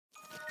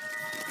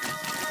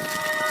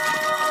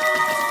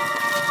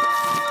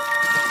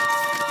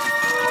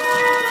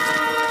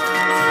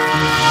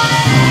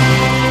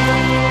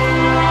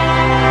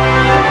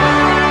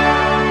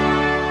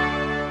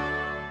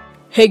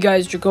Hey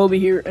guys, Jakobe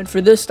here, and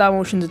for this stop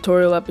motion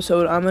tutorial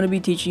episode, I'm going to be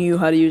teaching you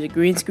how to use a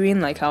green screen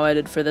like how I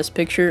did for this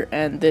picture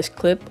and this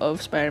clip of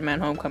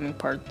Spider-Man Homecoming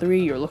Part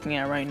 3 you're looking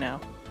at right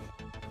now.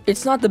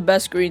 It's not the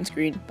best green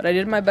screen, but I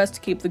did my best to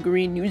keep the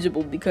green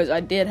usable because I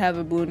did have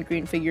a blue and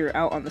green figure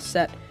out on the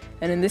set,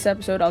 and in this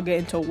episode I'll get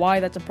into why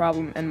that's a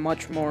problem and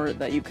much more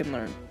that you can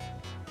learn.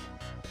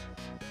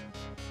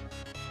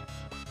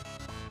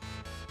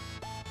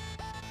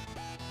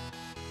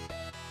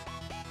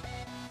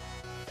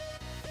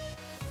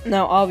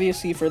 Now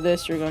obviously for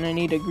this you're going to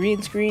need a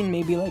green screen,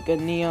 maybe like a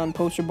neon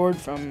poster board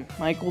from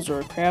Michael's or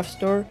a craft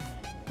store,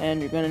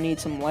 and you're going to need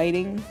some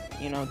lighting,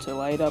 to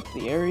light up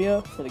the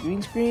area for the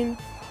green screen,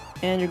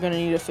 and you're going to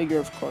need a figure,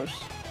 of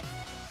course.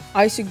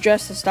 I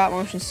suggest the Stop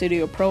Motion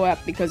Studio Pro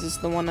app because it's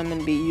the one I'm going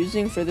to be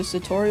using for this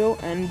tutorial,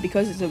 and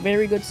because it's a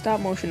very good stop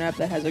motion app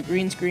that has a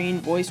green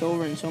screen,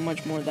 voiceover, and so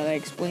much more that I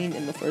explained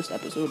in the first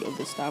episode of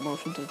the stop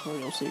motion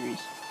tutorial series.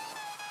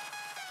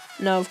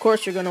 Now, of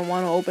course, you're going to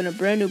want to open a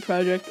brand new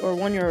project or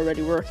one you're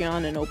already working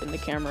on and open the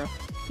camera.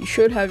 You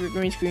should have your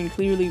green screen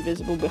clearly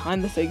visible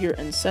behind the figure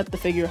and set the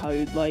figure how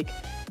you'd like.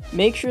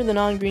 Make sure the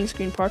non-green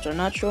screen parts are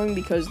not showing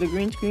because the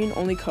green screen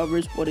only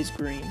covers what is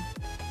green.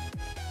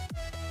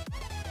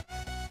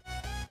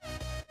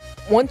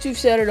 Once you've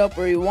set it up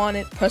where you want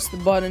it, press the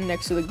button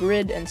next to the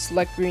grid and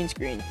select green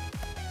screen.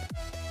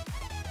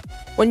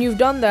 When you've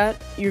done that,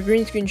 your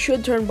green screen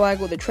should turn black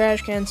with a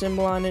trash can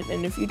symbol on it,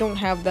 and if you don't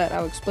have that,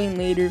 I'll explain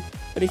later.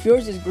 But if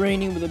yours is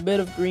grainy with a bit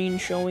of green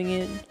showing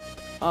it,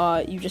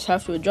 you just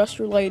have to adjust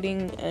your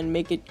lighting and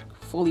make it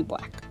fully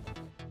black.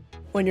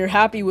 When you're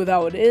happy with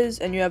how it is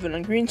and you have it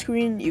on green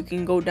screen, you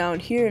can go down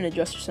here and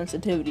adjust your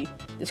sensitivity.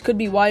 This could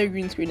be why your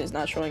green screen is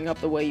not showing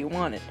up the way you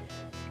want it.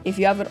 If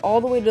you have it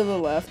all the way to the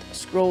left,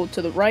 scroll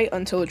to the right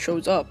until it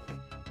shows up.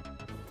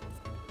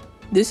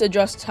 This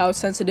adjusts how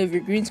sensitive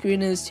your green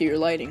screen is to your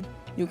lighting.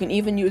 You can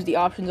even use the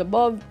options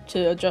above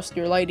to adjust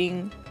your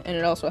lighting, and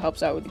it also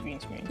helps out with the green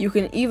screen. You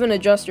can even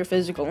adjust your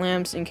physical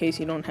lamps in case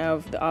you don't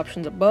have the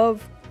options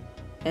above,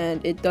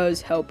 and it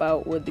does help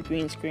out with the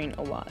green screen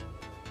a lot.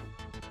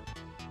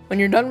 When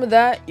you're done with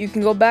that, you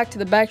can go back to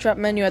the backdrop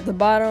menu at the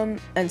bottom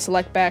and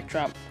select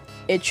backdrop.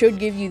 It should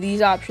give you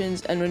these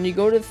options, and when you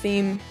go to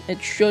theme,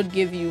 it should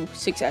give you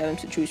 6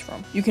 items to choose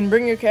from. You can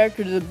bring your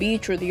character to the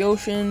beach or the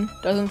ocean.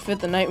 Doesn't fit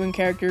the Nightwing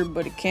character,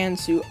 but it can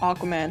suit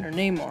Aquaman or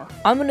Namor.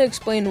 I'm going to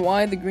explain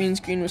why the green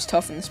screen was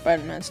tough in the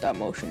Spider-Man stop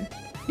motion.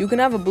 You can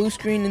have a blue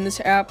screen in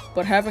this app,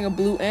 but having a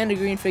blue and a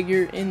green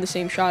figure in the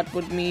same shot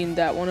would mean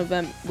that one of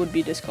them would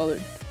be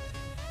discolored.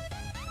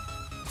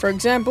 For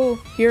example,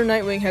 here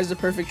Nightwing has the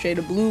perfect shade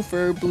of blue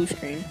for a blue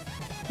screen.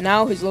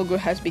 Now his logo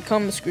has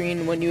become the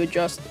screen when you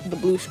adjust the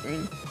blue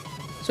screen.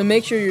 So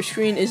make sure your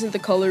screen isn't the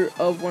color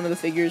of one of the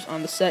figures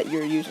on the set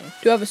you're using.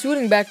 To have a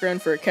suiting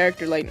background for a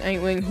character like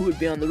Nightwing who would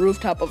be on the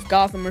rooftop of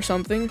Gotham or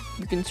something,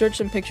 you can search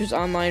some pictures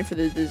online for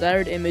the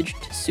desired image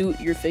to suit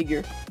your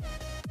figure.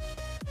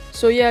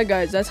 So yeah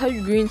guys, that's how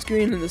you green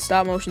screen in the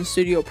Stop Motion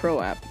Studio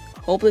Pro app.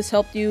 Hope this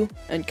helped you,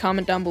 and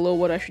comment down below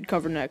what I should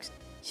cover next.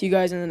 See you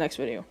guys in the next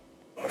video.